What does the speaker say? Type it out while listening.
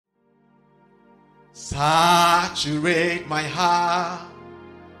Saturate my heart,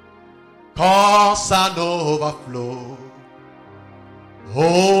 cause an overflow.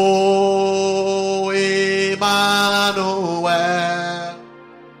 Oh, Emmanuel.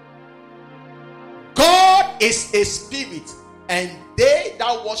 God is a spirit, and they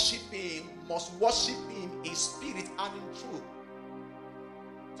that worship him must worship him in spirit and in truth.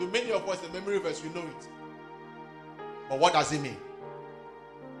 To many of us, the memory verse, we know it. But what does it mean?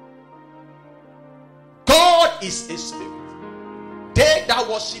 God is a spirit. They that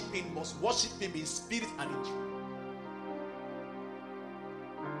worship him must worship him in spirit and in truth.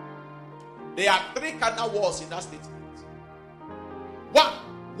 There are three cardinal words in that statement. 1,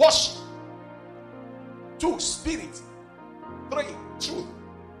 worship. 2, spirit. 3, truth.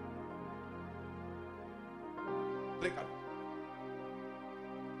 3 cardinal.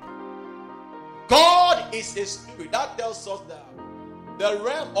 God is a spirit. That tells us that the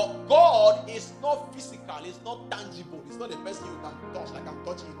realm of God is not physical, it's not tangible, it's not a person you can touch, like I'm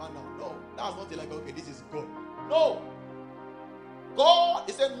touching him now. No, that's not like, okay, this is God. No. God,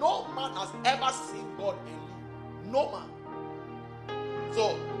 he said, no man has ever seen God and lived. No man.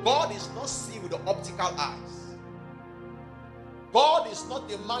 So, God is not seen with the optical eyes. God is not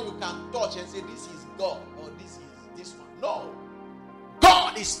a man you can touch and say, this is God, or this is this one. No.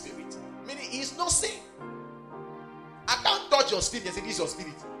 God is spirit, meaning he is not seen. I can't touch your spirit and say, this is your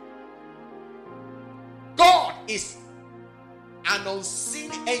spirit. God is an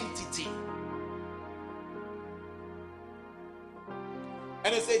unseen entity.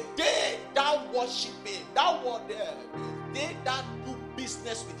 And it said, they that worship him, that word there, they that do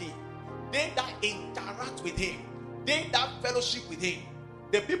business with him, they that interact with him, they that fellowship with him,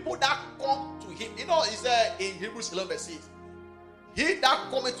 the people that come to him. You know, it's there in Hebrews 11 verse 6. He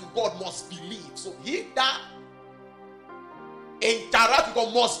that cometh to God must believe. So he that interact with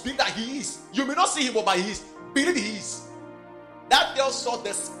God must believe that he is. You may not see him, but he is. Believe he is. That tells us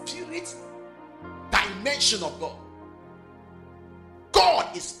the spirit dimension of God.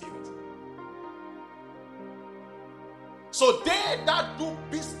 God is spirit. So they that do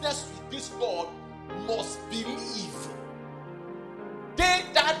business with this God must believe. They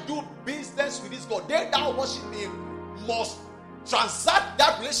that do business with this God, they that worship him must transact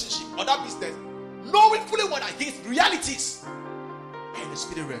that relationship or that business, knowing fully what are his realities in the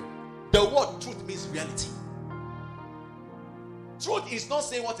spirit realm. The word truth means reality. Truth is not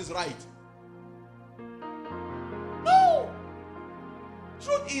saying what is right. No.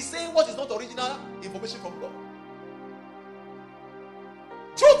 Truth is saying what is not original information from God.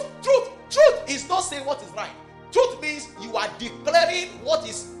 Truth is not saying what is right. Truth means you are declaring what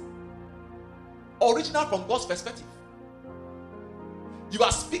is original from God's perspective. You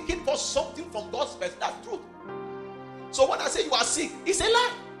are speaking for something from God's perspective. That's truth. So when I say you are sick, it's a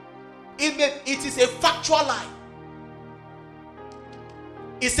lie. It is a factual lie.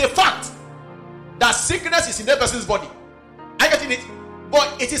 It's a fact that sickness is in that person's body. Are you getting it?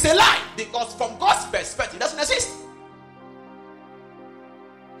 But it is a lie because from God's perspective, it doesn't exist.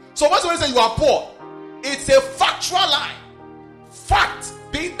 So when someone says you are poor, it's a factual lie. Fact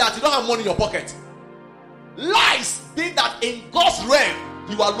being that you don't have money in your pocket. Lies being that in God's realm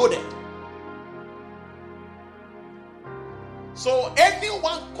you are loaded. So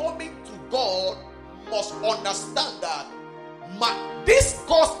anyone coming to God must understand that these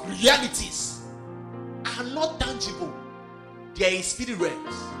God's realities are not tangible. They are in spirit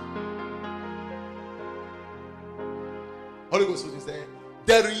realms. Holy Ghost is there.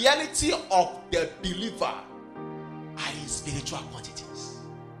 The reality of the believer are in spiritual quantities.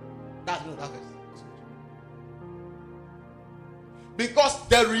 That's not that verse. Because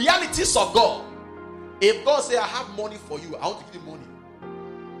the realities of God, if God say I have money for you, I want to give you money,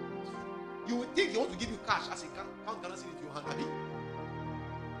 you would think he want to give you cash as he can't see it in your hand, have you?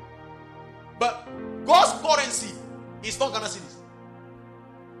 But God's currency is not gonna see this.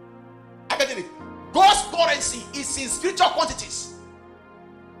 I get it. God's currency is in spiritual quantities.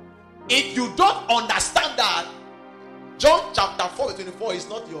 If you don't understand that, John chapter 4:24 is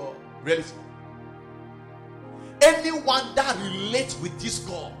not your reality. Anyone that relates with this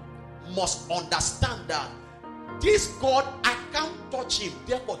God must understand that this God, I can't touch him.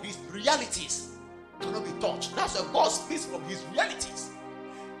 Therefore, his realities cannot be touched. That's why God speaks from his realities.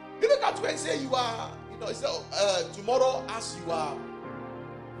 You look at where and say you are, tomorrow as you are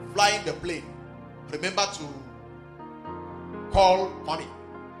flying the plane, remember to call mommy.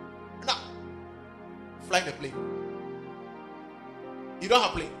 Now, flying the plane. You don't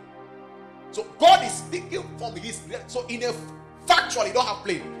have plane. So God is speaking from his reality. So in a factual, you don't have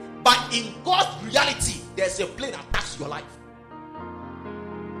plane. But in God's reality, there's a plane attached to your life.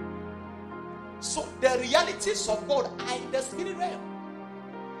 So the realities of God are in the spirit realm.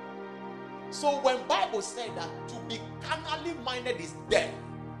 So when Bible said that to be carnally minded is death,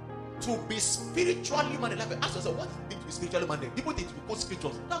 to be spiritually minded, ask yourself, what is it to be spiritually minded? People think to be quote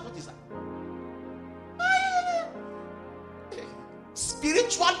scriptures. That's what is that.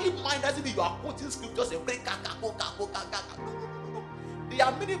 Spiritually minded doesn't mean you are quoting scriptures and praying. No. There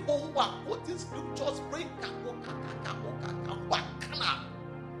are many people who are quoting scriptures, praying.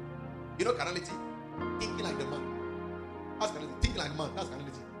 You know carnality? Thinking like the man. That's carnality. Thinking like man. That's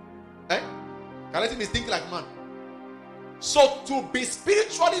carnality. Carnality means thinking like man. So to be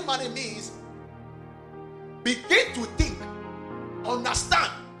spiritually minded means begin to think,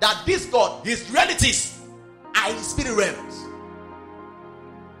 understand that this God, his realities are in spirit realms.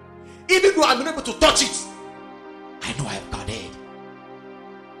 Even though I'm unable to touch it, I know I have got it.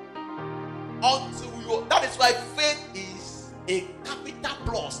 That is why faith is a capital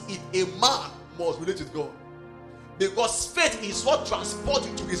plus if a man must relate with God. Because faith is what transports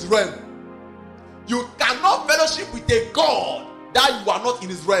you to his realm. You cannot fellowship with a God that you are not in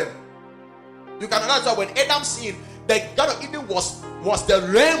his realm. You can understand when Adam sinned, the Garden of Eden was the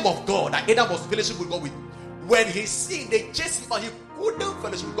realm of God that Adam was fellowship with God with. When he sinned, they chased him and he couldn't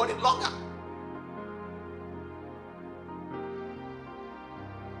fellowship with God any longer.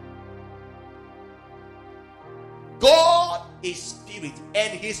 God is spirit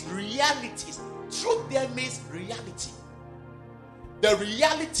and his realities. Truth there means reality. The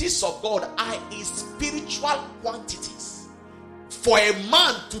realities of God are in spiritual quantities. For a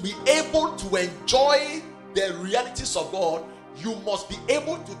man to be able to enjoy the realities of God, you must be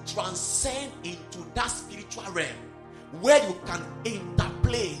able to transcend into that spiritual realm where you can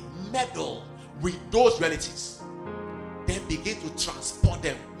interplay, meddle with those realities. Then begin to transport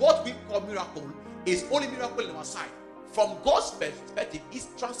them. What we call miracle is only miracle in our side. From God's perspective, is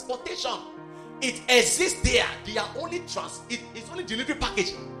transportation. It exists there. They are only it's only delivery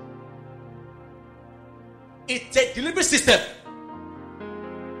package. It's a delivery system.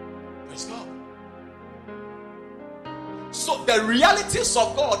 Praise God. So the realities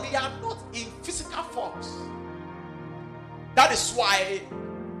of God, they are not in physical forms. That is why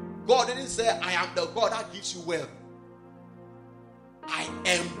God didn't say, I am the God that gives you wealth. I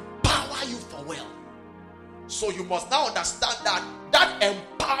empower you for wealth. So you must now understand that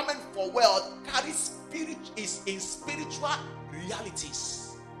empowerment for wealth carries is in spiritual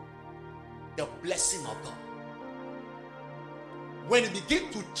realities. The blessing of God. When you begin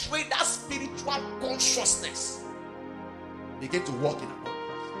to train that spiritual consciousness, begin to walk in abundance.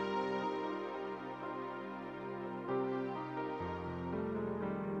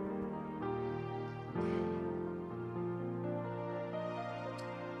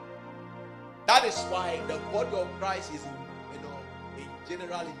 That is why the body of Christ is, in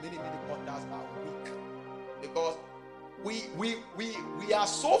general, in many quarters are weak. Because we are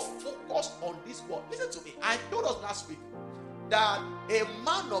so focused on this word. Listen to me. I told us last week that a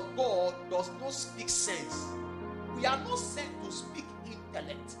man of God does not speak sense. We are not sent to speak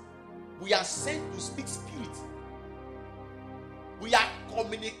intellect. We are sent to speak spirit. We are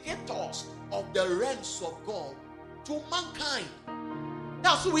communicators of the realms of God to mankind.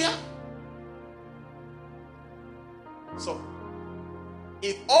 That's who we are. So,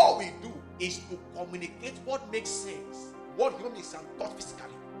 if all we do is to communicate what makes sense, what human beings can touch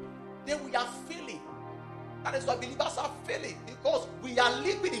physically, then we are failing. That is why believers are failing, because we are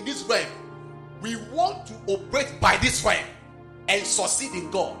living in this realm. We want to operate by this realm and succeed in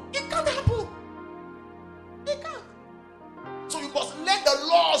God. It can't happen. It can't. So you must learn the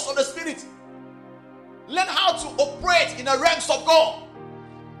laws of the Spirit. Learn how to operate in the realms of God.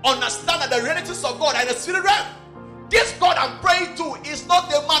 Understand that the realities of God are in the spirit realm. This God I'm praying to is not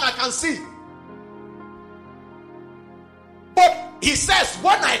the man I can see. But he says,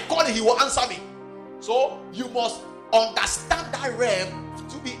 when I call him, he will answer me. So you must understand that realm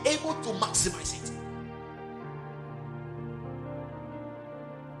to be able to maximize it.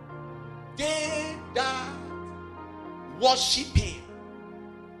 They that worship him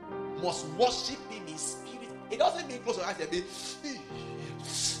must worship him in spirit. It doesn't mean close your eyes and be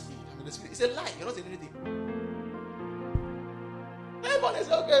I'm in the spirit. It's a lie. You're not saying anything. Everybody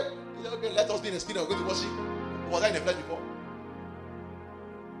say, okay, let us be in the spirit. We're going to worship. Was I in the flesh before?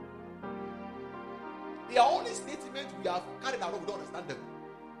 They are only statements we have carried around. We don't understand them.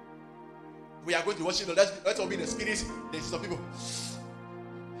 We are going to worship. Let's all be in the spirit. There's some people.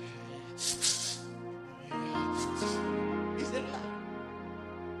 It's a lie.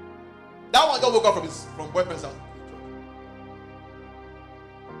 That one just woke up from boyfriend's house.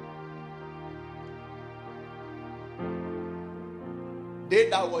 They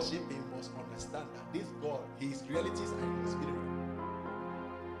that worship him must understand. understand that this God, his realities are in the spirit.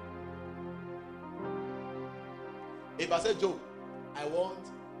 If I say, Joe, I want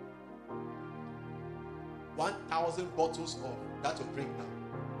 1,000 bottles of that to drink now,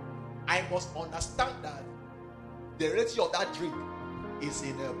 I must understand that the reality of that drink is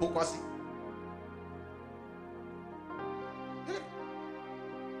in Bokwasi.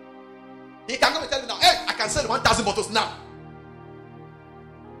 He can come and tell me now, hey, I can sell 1,000 bottles now.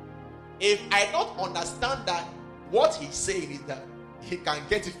 If I don't understand that what he's saying is that he can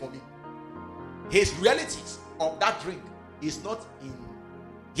get it for me, his realities of that drink is not in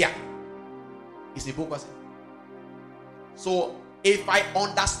here, it's in Bokwasi. So if I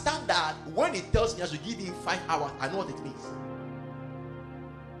understand that when he tells me I should give him 5 hours, I know what it means.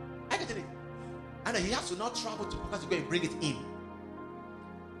 I get it. And he has to now travel to Bokwasi to go and bring it in.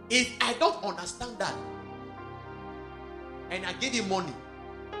 If I don't understand that, and I give him money,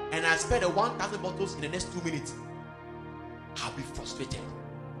 and I spend 1,000 bottles in the next 2 minutes, I'll be frustrated.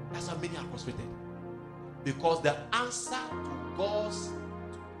 That's how many are frustrated. Because the answer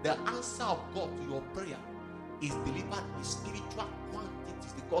of God to your prayer is delivered in spiritual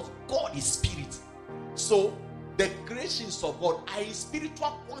quantities, because God is spirit. So the creations of God are in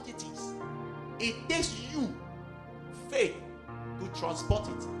spiritual quantities. It takes you faith to transport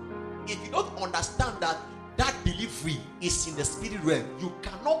it. If you don't understand that delivery is in the spirit realm, you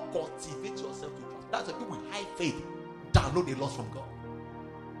cannot cultivate yourself to trust. That's why people with high faith download a lot from God.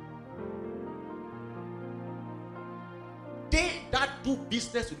 They that do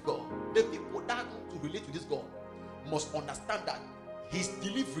business with God, the people that want to relate to this God, must understand that his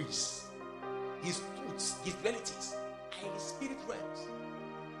deliveries, his truths, his realities are in the spirit realms.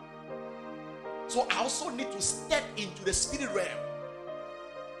 So I also need to step into the spirit realm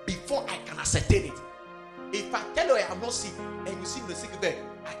before I can ascertain it. If I tell you I am not sick and you see me in the sick bed,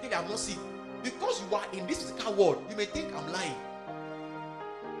 I tell you I am not sick, because you are in this physical world, you may think I'm lying.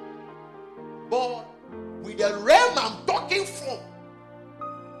 But with the realm I'm talking from,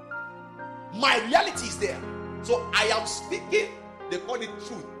 my reality is there. So I am speaking, they call it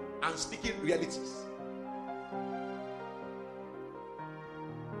truth, I'm speaking realities.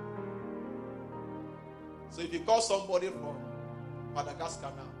 So if you call somebody from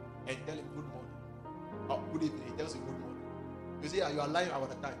Madagascar now and tell him good morning, or good evening, he tells you good morning, you see, you are lying about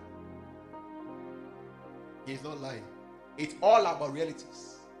the time. He is not lying. It's all about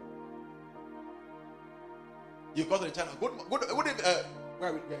realities. You go to the channel, good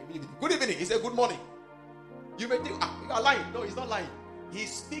evening. He said good morning. You may think, you are lying. No, he's not lying.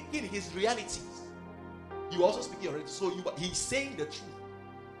 He's speaking his realities. You also speaking your realities. So he's saying the truth.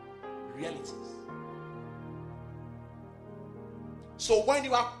 Realities. So when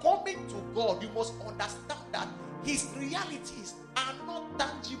you are coming to God, you must understand that his realities are not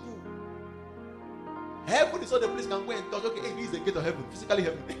tangible. Heaven is not the place you can go and touch. Okay, this is the gate of heaven. Physically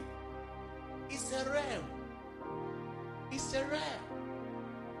heaven. It's a realm. It's a realm.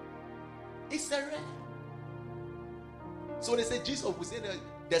 It's a realm. So they say Jesus will say that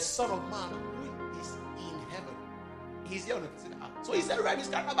the Son of Man who is in heaven. He's here on the physical earth. So it's a realm he's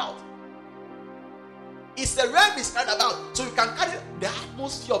carrying about. It's a realm he's carrying about. So you can carry the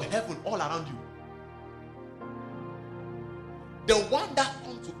atmosphere of heaven all around you. The one that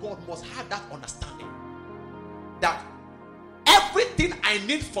comes to God must have that understanding that everything I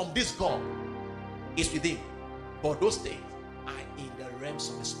need from this God is within. But those things are in the realms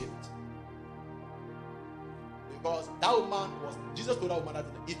of the spirit. Because that woman was, Jesus told that woman that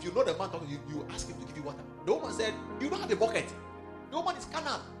if you know the man talking, you ask him to give you water. The woman said, you don't have a bucket. The woman is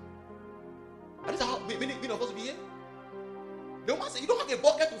carnal. And this is how many of us will be here. The woman said, you don't have a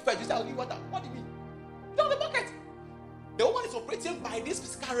bucket to fetch. You say, I'll give you water. What do you mean? You don't have a bucket. The woman is operating by this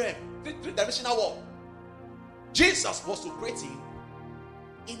physical realm, three-dimensional world. Jesus was operating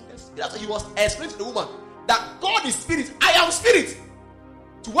in the spirit. That's why he was explaining to the woman that God is spirit. I am spirit.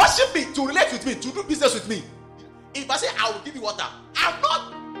 To worship me, to relate with me, to do business with me. If I say I will give you water, I'm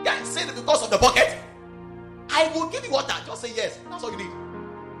not saying it because of the bucket. I will give you water. Just say yes. That's all you need.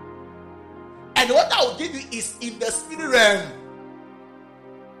 And the water I will give you is in the spirit realm.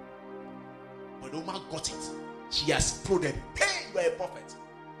 But the woman got it. She has exploded. Hey, you are a prophet.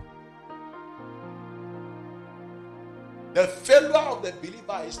 The failure of the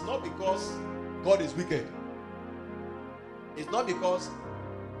believer is not because God is wicked. It's not because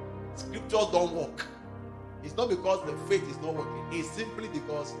scriptures don't work. It's not because the faith is not working. It's simply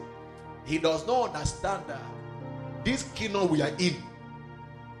because he does not understand that this kingdom we are in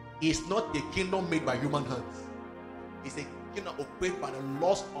is not a kingdom made by human hands. It's a kingdom operated by the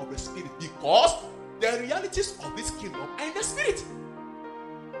laws of the spirit, because the realities of this kingdom are in the spirit.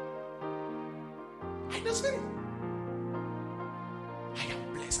 in the spirit. I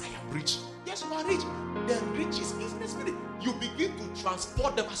am blessed. I am rich. Yes, you are rich. The riches is in the spirit. You begin to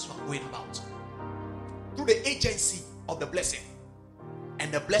transport them as you are going about through the agency of the blessing.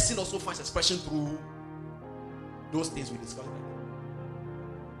 And the blessing also finds expression through those things we discussed.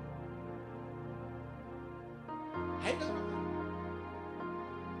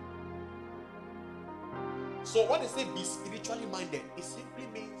 So when they say be spiritually minded, it simply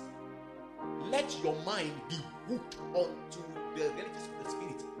means let your mind be hooked onto the realities of the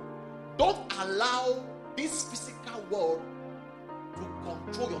spirit. Don't allow this physical world to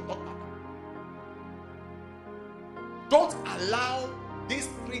control your thought pattern. Don't allow this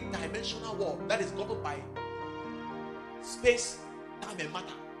three-dimensional world that is governed by space, time, and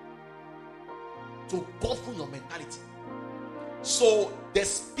matter to govern your mentality. So the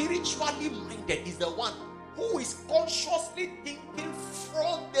spiritually minded is the one who is consciously thinking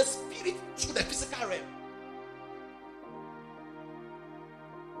from the spirit to the physical realm.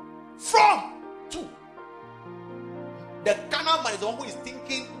 From to. The carnal man is the one who is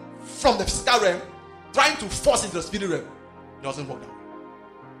thinking from the physical realm, trying to force into the spirit realm. It doesn't work that way.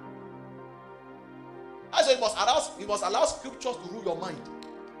 That's why you must allow scriptures to rule your mind.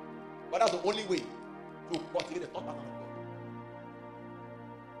 But that's the only way to cultivate the thought pattern of God.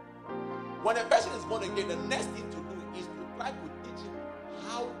 When a person is born again, the next thing to do is to try to teach him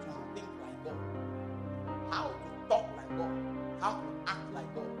how to think like God, how to talk like God, how to act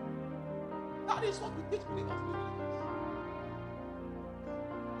like God. That is what we teach believers.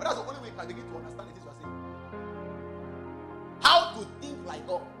 But that's the only way we can begin to understand it is what I'm saying. How to think like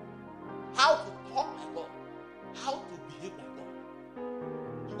God, how to talk like God, how to behave like God.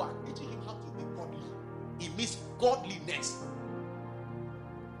 You are teaching him how to be godly. It means godliness.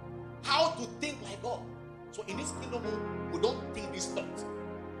 How to think like God. So in this kingdom, we don't think these thoughts.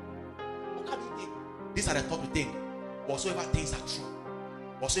 What can we think? These are the thoughts we think. Whatsoever things are true,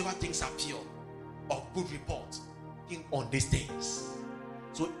 whatsoever things are pure, of good report, think on these things.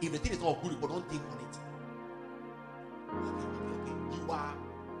 So if the thing is not of good report, don't think on it. Okay. You are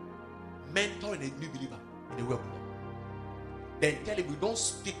mentoring a new believer in the way of God. Then tell him we don't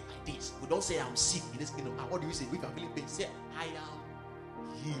speak like this. We don't say I'm sick in this kingdom. And what do you say? We can really pain. Say I am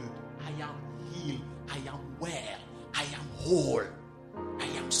healed. I am healed. I am well. I am whole. I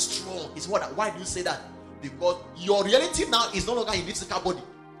am strong. It's what? Why do you say that? Because your reality now is no longer in this physical body.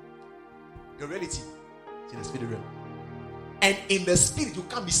 Your reality is in the spirit realm. And in the spirit, you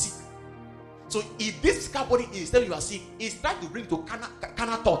can't be sick. So if this physical body is telling you are sick, it's trying to bring to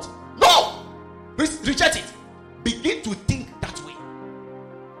carnal thought. No! Reject it. Begin to think that way.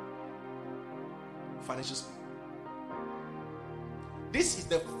 Financial spirit. This is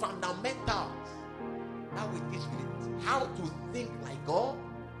the fundamentals that we teach believers. How to think like God,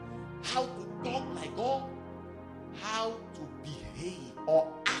 how to talk like God, how to behave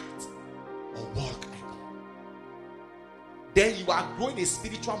or act or walk like God. Then you are growing a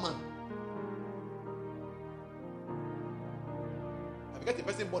spiritual man. If you get a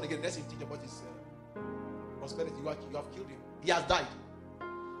person born again, the next thing you teach about his prosperity, you have killed him. He has died.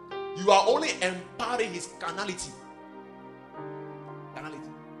 You are only empowering his carnality.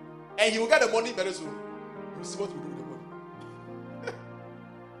 And he will get the money very soon. You will see what we do with the money.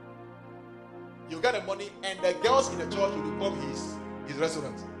 You get the money, and the girls in the church will become his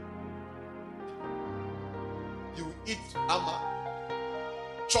restaurant. You eat Amma,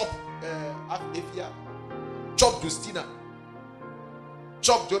 chop Afia, chop Justina,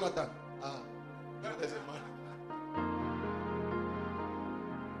 chop Jonathan. There's a man.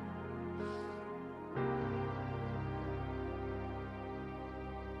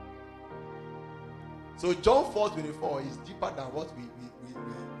 So John 4:24 is deeper than what we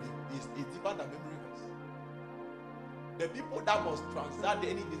is deeper than memory verse. The people that must transact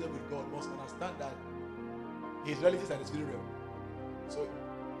any business with God must understand that his relatives are in the spirit realm. So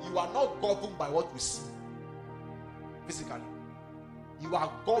you are not governed by what you see physically. You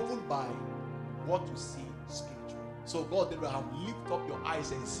are governed by what you see spiritually. So God told Abraham, lift up your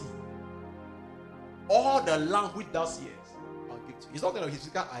eyes and see. All the land which thou seest, I'll give to you. He's not talking about his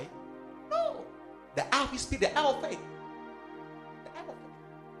physical eye. No. The eye of his spirit, the eye of faith. The eye of faith.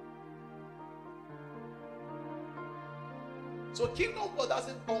 So kingdom God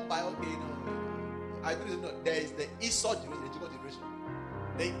doesn't come by, okay, no. I don't know. There is the Esau generation, the Jacob generation.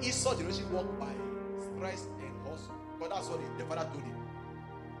 The Esau generation walked by stress and hustle. But that's what the father told him.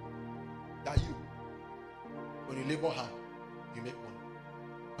 That you, when you labor hard, you make money.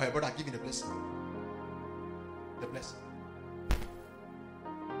 But your brother, give you the blessing. The blessing.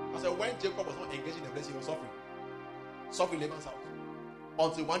 I said, when Jacob was not engaged in the blessing, he was suffering. Suffering Laban's house.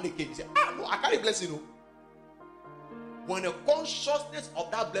 Until one day came, he said, no, I can't bless you. No. When the consciousness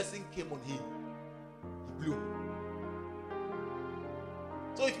of that blessing came on him, he blew.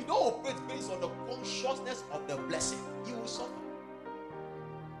 So if you don't operate based on the consciousness of the blessing, you will suffer.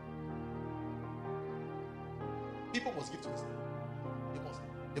 People must give to this.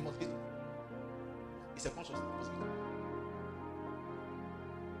 They must give to it. It's a consciousness. You must give to it.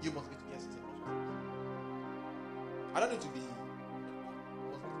 You must give to it. Yes, it's a consciousness. I don't need to be.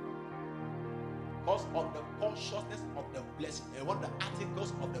 Because of the consciousness of the blessing. And one of the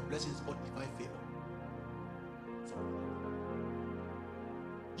articles of the blessing is called divine favor. So,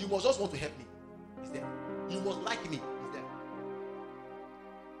 you must just want to help me. Is there? You must like me. Is there?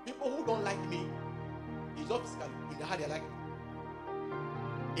 People who don't like me, it's not physically. In the heart they like me.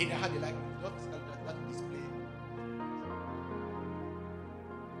 In the heart they like me. It's not physically that display.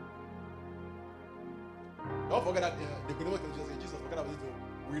 Don't forget that the Nicodemus can just say, Jesus, forget about it.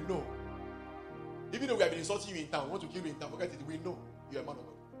 We know. Even though we have been insulting you in town, we want to kill you in town, forget it. We know you are a man of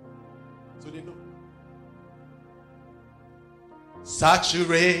God. So they know.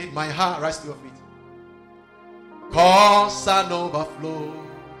 Saturate my heart. Rise to your feet. Cause an overflow.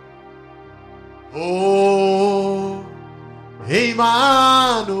 Oh,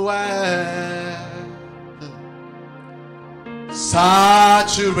 Emmanuel.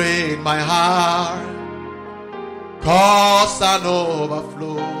 Saturate my heart. Cause an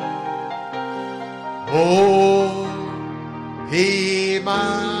overflow. Oh, Emmanuel,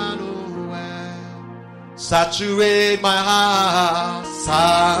 saturate my heart,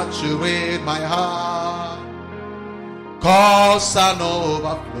 saturate my heart, cause an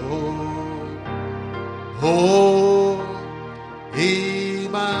overflow. Oh,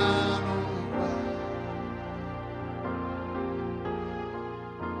 Emmanuel.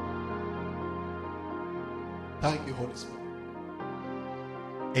 Thank you, Holy Spirit.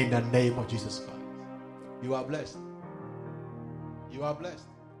 In the name of Jesus Christ. You are blessed. You are blessed.